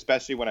him,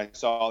 especially when I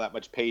saw that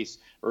much pace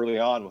early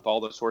on with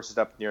all those horses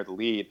up near the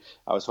lead.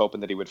 I was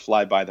hoping that he would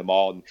fly by them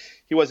all, and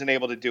he wasn't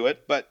able to do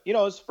it. But,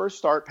 his first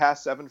start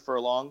passed 7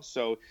 furlongs,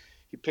 so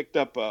he picked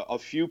up a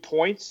few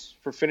points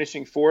for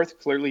finishing fourth.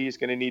 Clearly, he's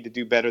going to need to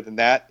do better than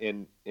that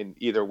in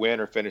either win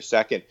or finish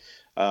second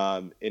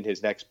in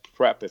his next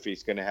prep if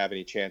he's going to have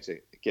any chance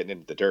at getting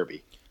into the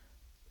Derby.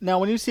 Now,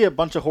 when you see a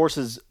bunch of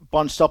horses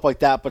bunched up like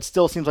that, but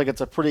still seems like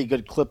it's a pretty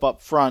good clip up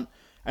front,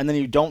 and then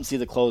you don't see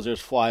the closers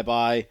fly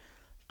by,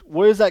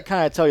 what does that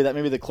kind of tell you? That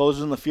maybe the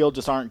closers in the field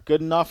just aren't good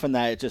enough, and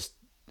that it just,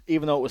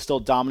 even though it was still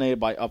dominated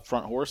by up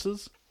front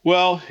horses?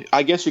 Well,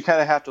 I guess you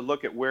kind of have to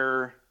look at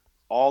where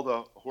all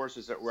the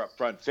horses that were up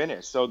front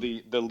finished. So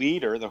the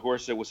leader, the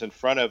horse that was in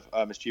front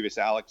of Mischievous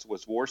Alex,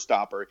 was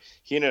Warstopper.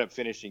 He ended up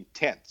finishing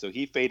 10th, so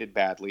he faded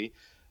badly.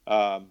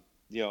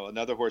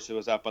 Another horse that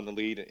was up on the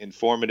lead,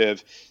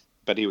 Informative,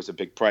 but he was a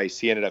big price.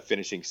 He ended up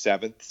finishing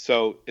 7th.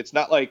 So it's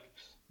not like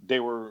they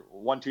were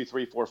 1, 2,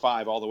 3, 4,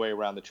 5 all the way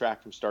around the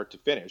track from start to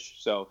finish.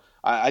 So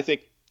I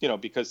think,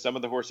 because some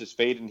of the horses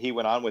faded and he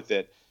went on with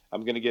it,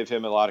 I'm going to give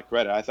him a lot of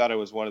credit. I thought it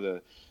was one of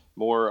the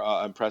more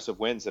impressive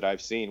wins that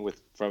I've seen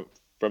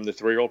from the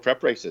 3-year-old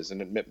prep races.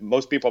 And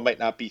most people might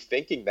not be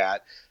thinking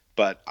that,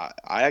 but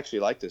I actually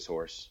like this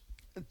horse.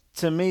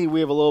 To me,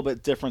 we have a little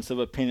bit difference of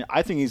opinion.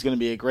 I think he's going to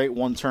be a great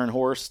one-turn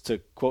horse, to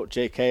quote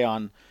JK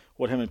on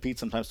what him and Pete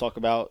sometimes talk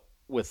about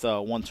with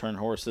one-turn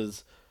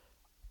horses.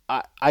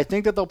 I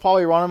think that they'll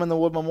probably run him in the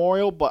Wood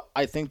Memorial, but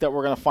I think that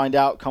we're going to find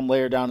out come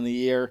later down in the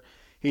year.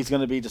 He's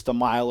going to be just a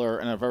miler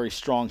and a very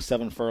strong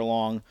 7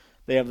 furlong.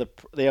 They have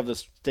the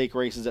stake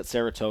races at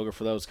Saratoga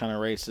for those kind of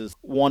races.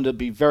 One to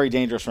be very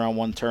dangerous around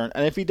one turn.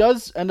 And if he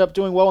does end up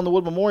doing well in the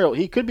Wood Memorial,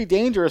 he could be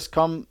dangerous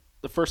come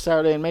the first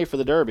Saturday in May for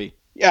the Derby.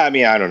 Yeah, I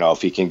mean, I don't know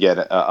if he can get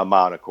a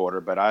mile and a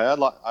quarter, but I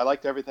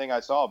liked everything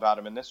I saw about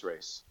him in this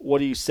race. What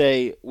do you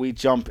say we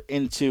jump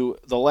into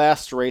the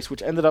last race,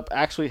 which ended up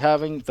actually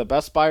having the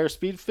best buyer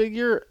speed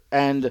figure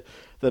and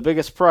the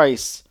biggest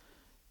price?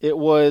 It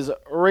was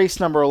race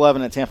number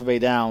 11 at Tampa Bay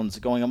Downs,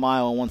 going a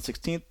mile and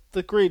 1/16,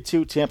 the Grade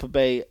 2 Tampa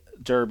Bay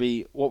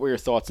Derby. What were your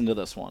thoughts into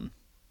this one?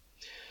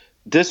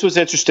 This was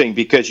interesting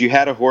because you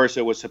had a horse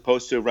that was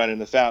supposed to run in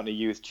the Fountain of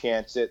Youth,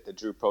 Chance It, that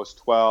drew post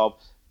 12,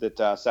 that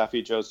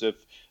Safi Joseph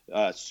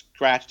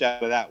scratched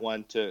out of that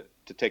one to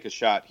take a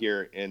shot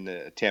here in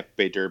the Tampa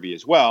Bay Derby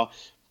as well.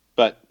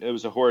 But it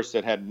was a horse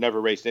that had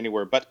never raced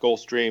anywhere but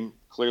Gulfstream.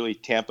 Clearly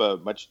Tampa,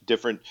 much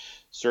different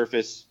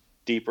surface,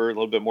 deeper, a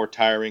little bit more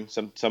tiring.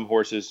 Some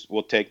horses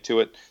will take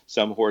to it.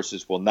 Some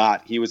horses will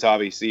not. He was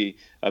obviously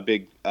a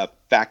big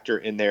factor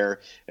in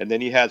there. And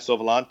then you had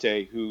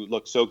Solvolante, who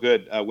looked so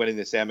good winning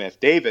this MF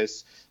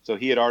Davis. So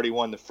he had already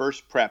won the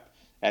first prep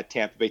at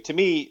Tampa Bay. To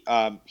me,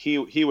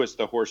 he was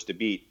the horse to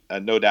beat,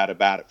 no doubt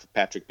about it, for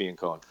Patrick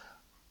Biancone.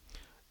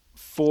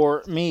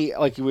 For me,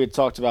 like we had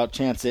talked about,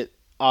 Chance It,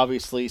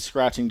 obviously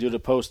scratching due to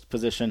post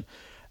position.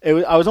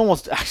 I was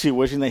almost actually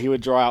wishing that he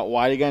would draw out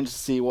wide again just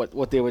to see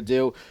what they would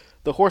do.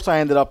 The horse I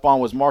ended up on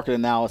was Market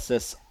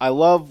Analysis. I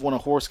love when a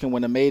horse can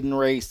win a maiden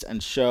race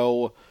and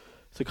show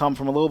to come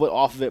from a little bit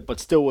off of it, but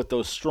still with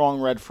those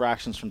strong red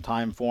fractions from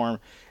time form.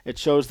 It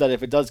shows that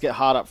if it does get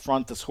hot up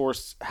front, this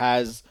horse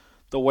has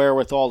the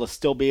wherewithal to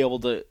still be able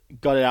to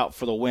gut it out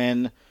for the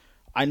win.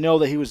 I know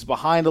that he was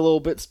behind a little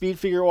bit speed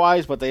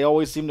figure-wise, but they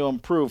always seem to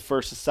improve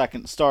first to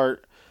second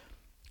start.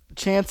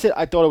 Chance It,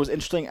 I thought it was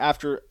interesting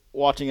after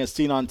watching as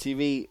seen on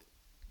TV.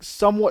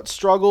 Somewhat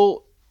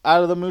struggle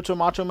out of the Mucho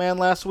Macho Man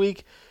last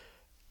week.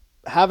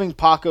 Having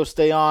Paco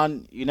stay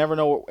on, you never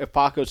know if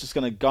Paco's just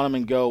going to gun him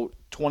and go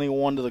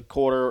 21 to the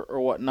quarter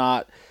or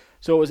whatnot.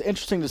 So it was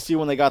interesting to see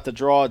when they got the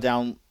draw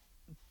down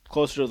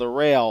closer to the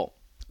rail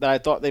that I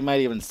thought they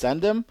might even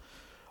send him.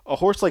 a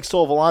horse like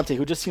Sol Volante,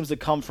 who just seems to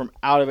come from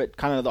out of it,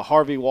 kind of the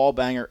Harvey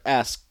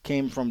Wallbanger-esque,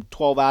 came from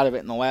 12 out of it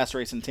in the last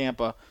race in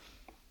Tampa.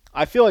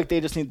 I feel like they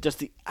just need just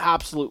the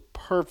absolute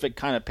perfect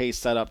kind of pace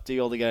setup to be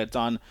able to get it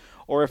done,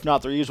 or if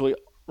not, they're usually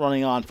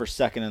running on for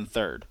second and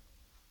third.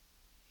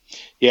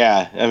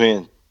 Yeah, I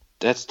mean,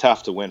 that's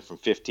tough to win from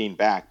 15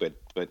 back, but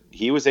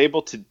he was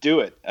able to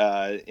do it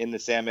in the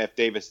Sam F.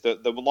 Davis. The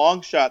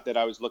long shot that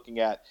I was looking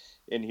at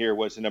in here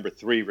was the number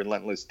 3,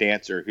 Relentless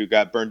Dancer, who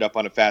got burned up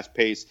on a fast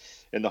pace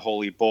in the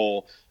Holy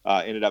Bull,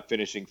 ended up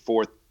finishing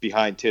 4th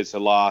behind Tiz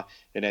Salah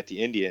and at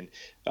the Indian.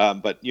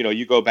 But,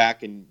 you go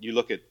back and you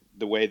look at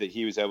the way that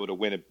he was able to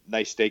win a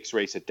nice stakes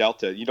race at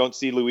Delta. You don't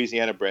see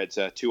Louisiana breds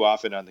too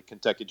often on the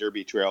Kentucky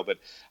Derby trail, but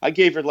I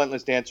gave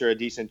Relentless Dancer a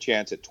decent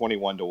chance at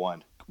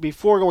 21-1.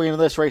 Before going into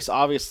this race,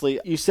 obviously,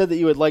 you said that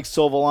you would like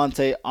Sol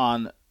Volante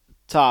on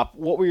top.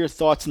 What were your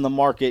thoughts in the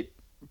market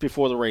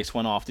before the race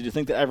went off? Did you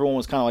think that everyone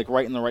was kind of like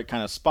right in the right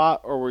kind of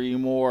spot, or were you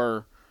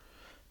more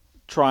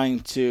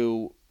trying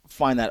to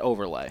find that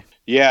overlay?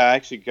 Yeah, I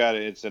actually got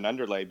it. It's an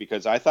underlay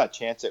because I thought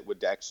Chance It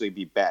would actually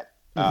be bet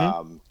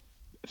and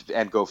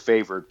go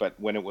favored. But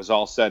when it was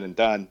all said and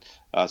done,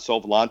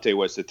 Sol Volante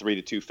was the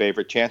 3-2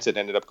 favorite. Chance It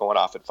ended up going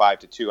off at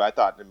 5-2. I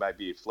thought it might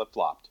be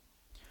flip-flopped.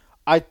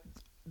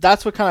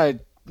 That's what kind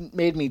of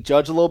made me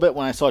judge a little bit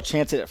when I saw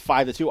Chance It at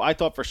 5-2. I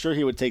thought for sure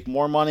he would take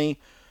more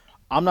money.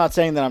 I'm not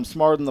saying that I'm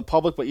smarter than the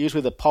public, but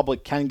usually the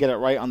public can get it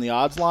right on the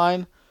odds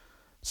line.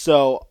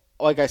 So,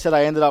 like I said,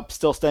 I ended up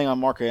still staying on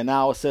market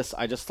analysis.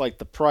 I just liked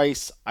the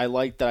price. I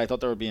liked that I thought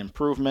there would be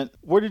improvement.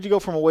 Where did you go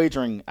from a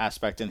wagering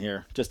aspect in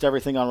here? Just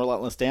everything on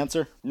Relentless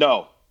Dancer?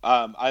 No.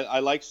 I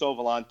like Sol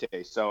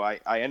Volante, so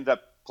I ended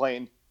up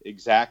playing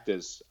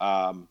exactas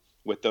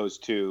with those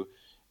two.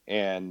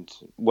 And,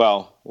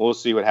 well, we'll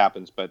see what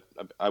happens, but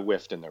I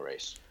whiffed in the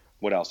race.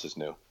 What else is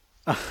new?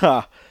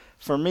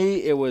 For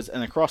me, it was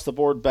an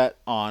across-the-board bet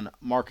on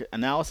market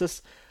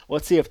analysis.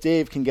 Let's see if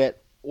Dave can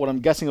get what I'm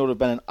guessing would have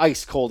been an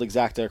ice-cold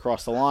exacta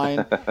across the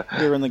line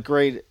here in the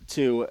Grade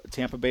 2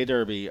 Tampa Bay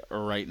Derby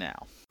right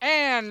now.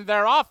 And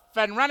they're off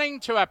and running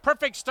to a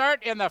perfect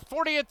start in the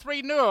 40th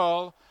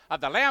renewal of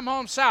the Lamb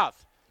Home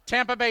South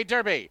Tampa Bay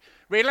Derby.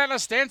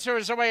 Relentless Dancer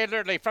is away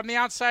alertly from the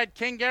outside,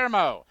 King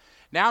Guillermo.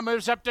 Now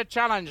moves up to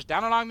challenge.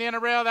 Down along the inner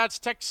rail, that's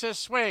Texas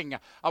Swing.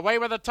 Away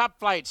with the top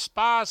flight.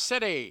 Spa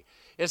City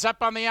is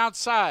up on the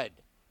outside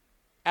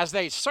as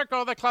they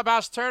circle the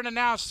clubhouse turn and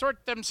now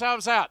sort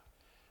themselves out.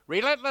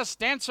 Relentless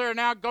Dancer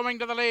now going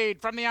to the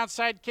lead. From the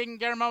outside, King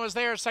Guillermo is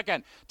there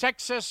second.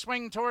 Texas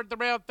Swing toward the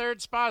rail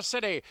third. Spa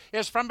City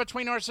is from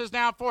between horses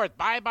now fourth.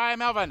 Bye-bye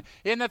Melvin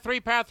in the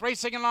 3-path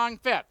racing along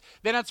fifth.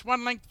 Then it's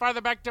 1 length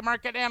farther back to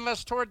Market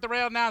Analyst toward the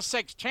rail now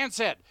sixth.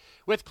 Chance It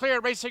with clear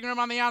racing room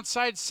on the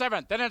outside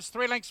seventh. Then it's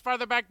 3 lengths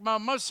farther back.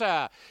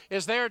 Mimosa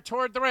is there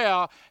toward the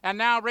rail and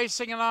now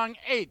racing along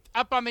eighth.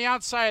 Up on the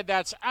outside,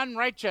 that's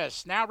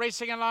Unrighteous. Now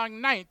racing along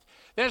ninth.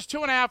 There's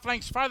 2.5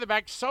 lengths farther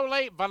back. Sol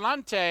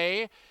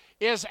Volante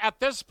is at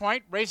this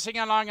point racing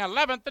along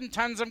 11th, and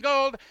Tons of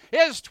Gold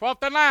is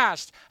 12th and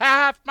last. A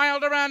half-mile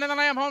to run in the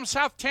Lamb Home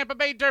South Tampa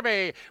Bay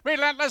Derby.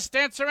 Relentless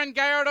Dancer and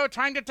Gallardo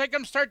trying to take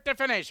him start to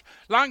finish.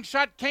 Long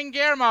shot King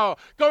Guillermo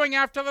going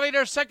after the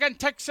leader second.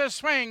 Texas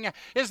Swing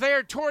is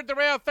there toward the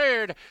rail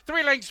third.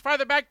 3 lengths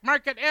farther back,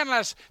 Market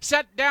Endless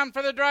set down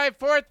for the drive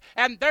fourth,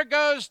 and there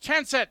goes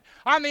Chance It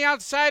on the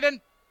outside,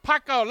 and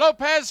Paco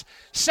Lopez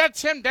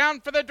sets him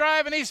down for the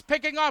drive, and he's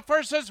picking off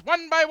horses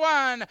one by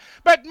one.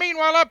 But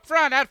meanwhile, up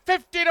front at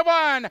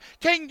 50-1,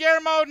 King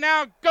Guillermo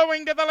now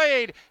going to the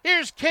lead.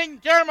 Here's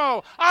King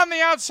Guillermo on the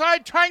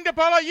outside trying to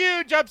pull a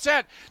huge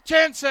upset.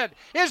 Chance It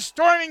is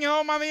storming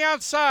home on the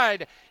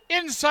outside.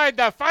 Inside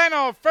the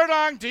final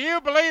furlong, do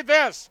you believe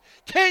this?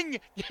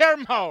 King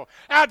Guillermo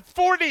at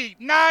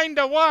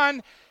 49-1.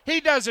 He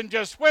doesn't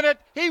just win it,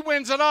 he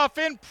wins it off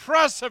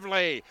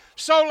impressively.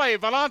 Sol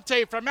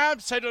Volante from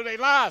absolutely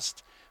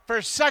last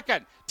for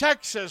second.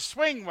 Texas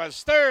Swing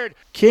was third.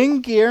 King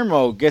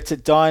Guillermo gets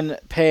it done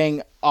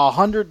paying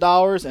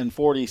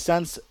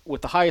 $100.40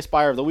 with the highest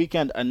buyer of the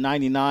weekend, a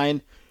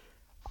 99.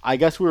 I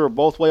guess we were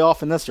both way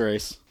off in this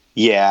race.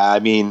 Yeah, I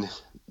mean,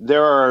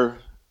 there are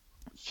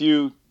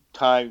few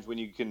times when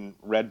you can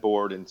red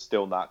board and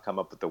still not come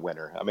up with the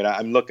winner. I mean,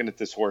 I'm looking at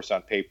this horse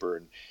on paper,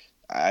 and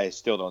I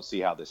still don't see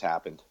how this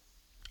happened.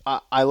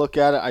 I look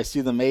at it, I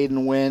see the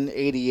maiden win,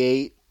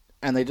 88,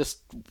 and they just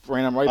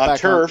ran him right On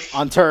back turf.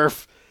 on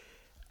turf.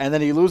 And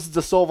then he loses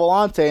to Sol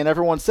Volante, and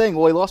everyone's saying,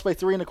 well, he lost by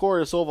 3 1/4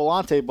 to Sol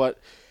Volante, but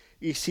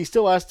he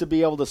still has to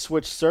be able to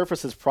switch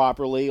surfaces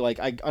properly. Like,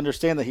 I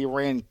understand that he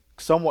ran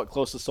somewhat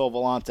close to Sol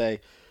Volante.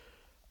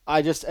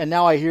 And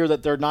now I hear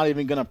that they're not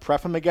even going to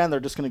prep him again.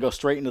 They're just going to go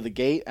straight into the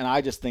gate, and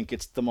I just think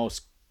it's the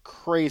most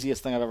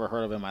craziest thing I've ever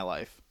heard of in my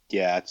life.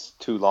 Yeah, it's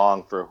too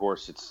long for a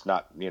horse. It's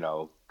not,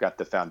 got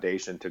the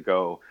foundation to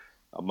go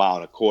 1.25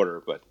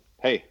 miles. But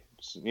hey,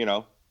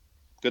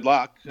 good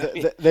luck.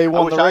 They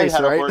won the race, I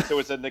had right? a horse that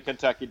was in the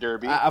Kentucky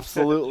Derby.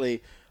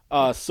 Absolutely.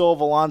 Sol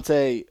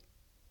Volante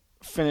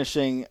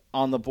finishing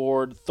on the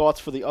board. Thoughts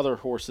for the other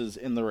horses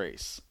in the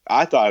race?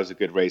 I thought it was a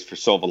good race for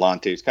Sol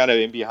Volante. He's kind of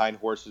in behind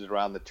horses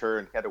around the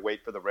turn, had to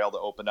wait for the rail to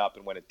open up,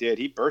 and when it did,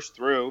 he burst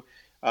through.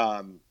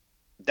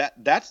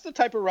 That's the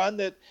type of run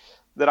that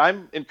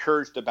I'm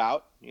encouraged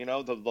about. You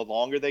know, the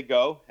longer they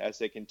go, as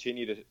they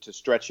continue to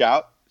stretch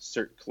out,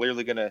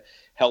 clearly going to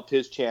help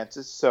his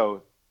chances.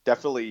 So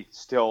definitely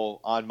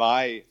still on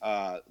my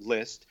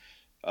list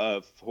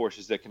of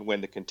horses that can win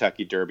the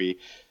Kentucky Derby.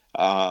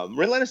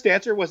 Relentless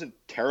Dancer wasn't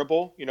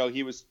terrible. You know,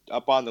 he was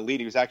up on the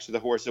lead. He was actually the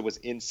horse that was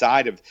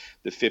inside of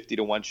the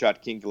 50-1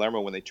 shot King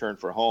Guillermo when they turned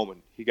for home,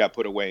 and he got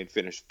put away and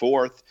finished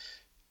fourth.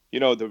 You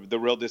know, the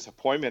real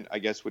disappointment, I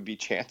guess, would be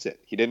Chance It.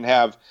 He didn't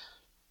have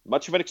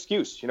much of an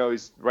excuse. You know,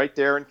 he's right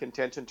there in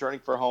contention,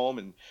 turning for home,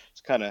 and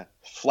it's kind of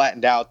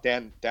flattened out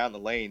down the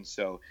lane.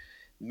 So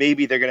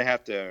maybe they're going to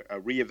have to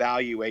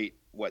reevaluate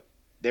what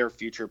their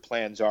future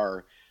plans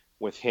are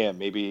with him.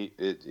 Maybe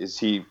is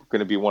he going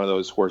to be one of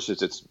those horses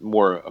that's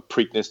more a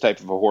Preakness type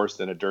of a horse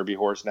than a Derby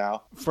horse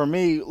now? For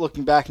me,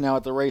 looking back now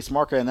at the race,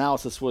 Market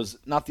Analysis was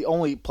not the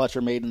only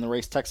Pletcher made in the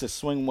race. Texas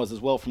Swing was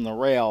as well from the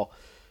rail.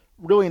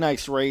 Really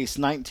nice race,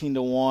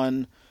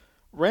 19-1.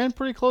 Ran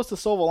pretty close to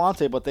Sol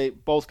Volante, but they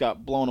both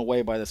got blown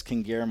away by this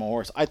King Guillermo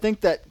horse. I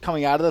think that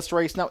coming out of this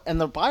race now, and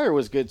the buyer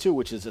was good too,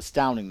 which is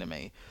astounding to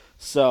me.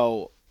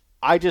 So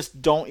I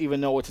just don't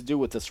even know what to do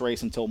with this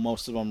race until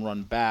most of them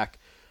run back.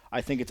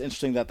 I think it's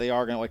interesting that they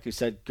are going to, like you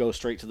said, go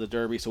straight to the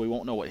Derby, so we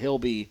won't know what he'll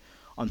be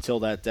until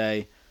that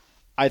day.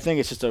 I think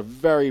it's just a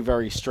very,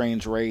 very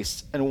strange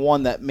race, and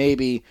one that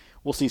maybe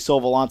we'll see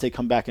Sol Volante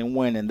come back and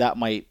win, and that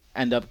might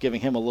end up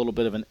giving him a little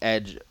bit of an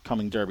edge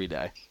coming Derby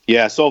day.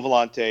 Yeah, Sol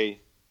Volante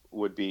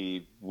would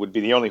be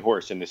the only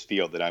horse in this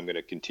field that I'm going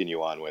to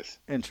continue on with.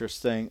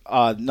 Interesting.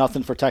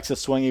 Nothing for Texas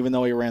Swing, even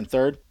though he ran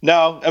third?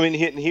 No, I mean,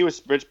 he was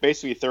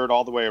basically third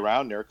all the way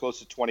around there, close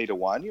to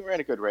 20-1. He ran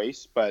a good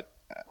race, but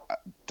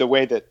the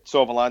way that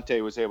Sol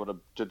Volante was able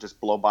to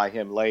just blow by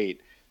him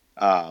late,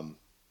 I'm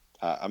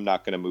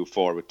not going to move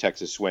forward with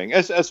Texas Swing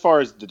as far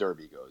as the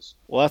Derby goes.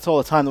 Well, that's all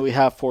the time that we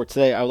have for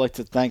today. I would like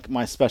to thank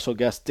my special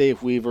guest,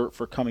 Dave Weaver,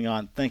 for coming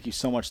on. Thank you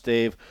so much,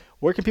 Dave.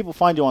 Where can people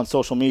find you on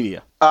social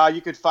media?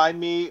 You could find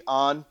me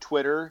on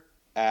Twitter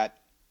at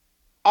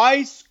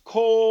Ice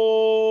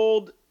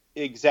Cold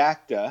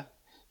Exacta.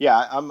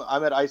 Yeah,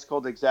 I'm at Ice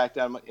Cold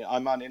Exacta.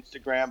 I'm on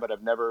Instagram, but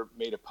I've never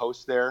made a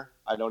post there.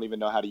 I don't even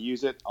know how to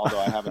use it, although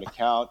I have an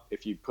account.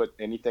 If you put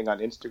anything on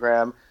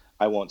Instagram,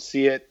 I won't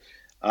see it.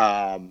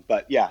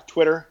 But yeah,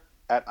 Twitter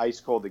at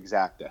Ice Cold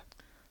Exacta.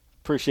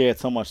 Appreciate it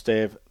so much,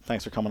 Dave.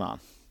 Thanks for coming on.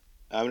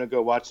 I'm going to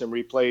go watch some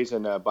replays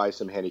and buy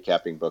some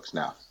handicapping books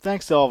now.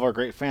 Thanks to all of our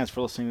great fans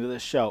for listening to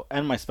this show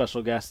and my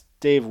special guest,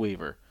 Dave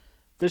Weaver.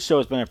 This show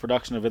has been a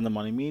production of In the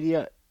Money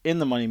Media. In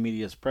the Money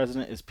Media's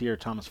president is Pierre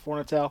Thomas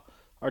Fornatel.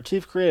 Our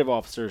chief creative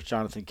officer is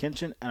Jonathan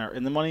Kinchin, and our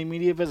In the Money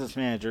Media business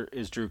manager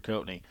is Drew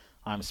Coatney.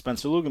 I'm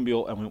Spencer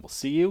Luganbuehl, and we will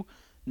see you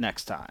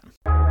next time.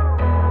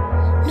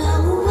 Nowhere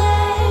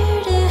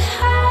to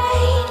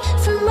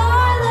hide from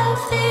all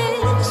of this.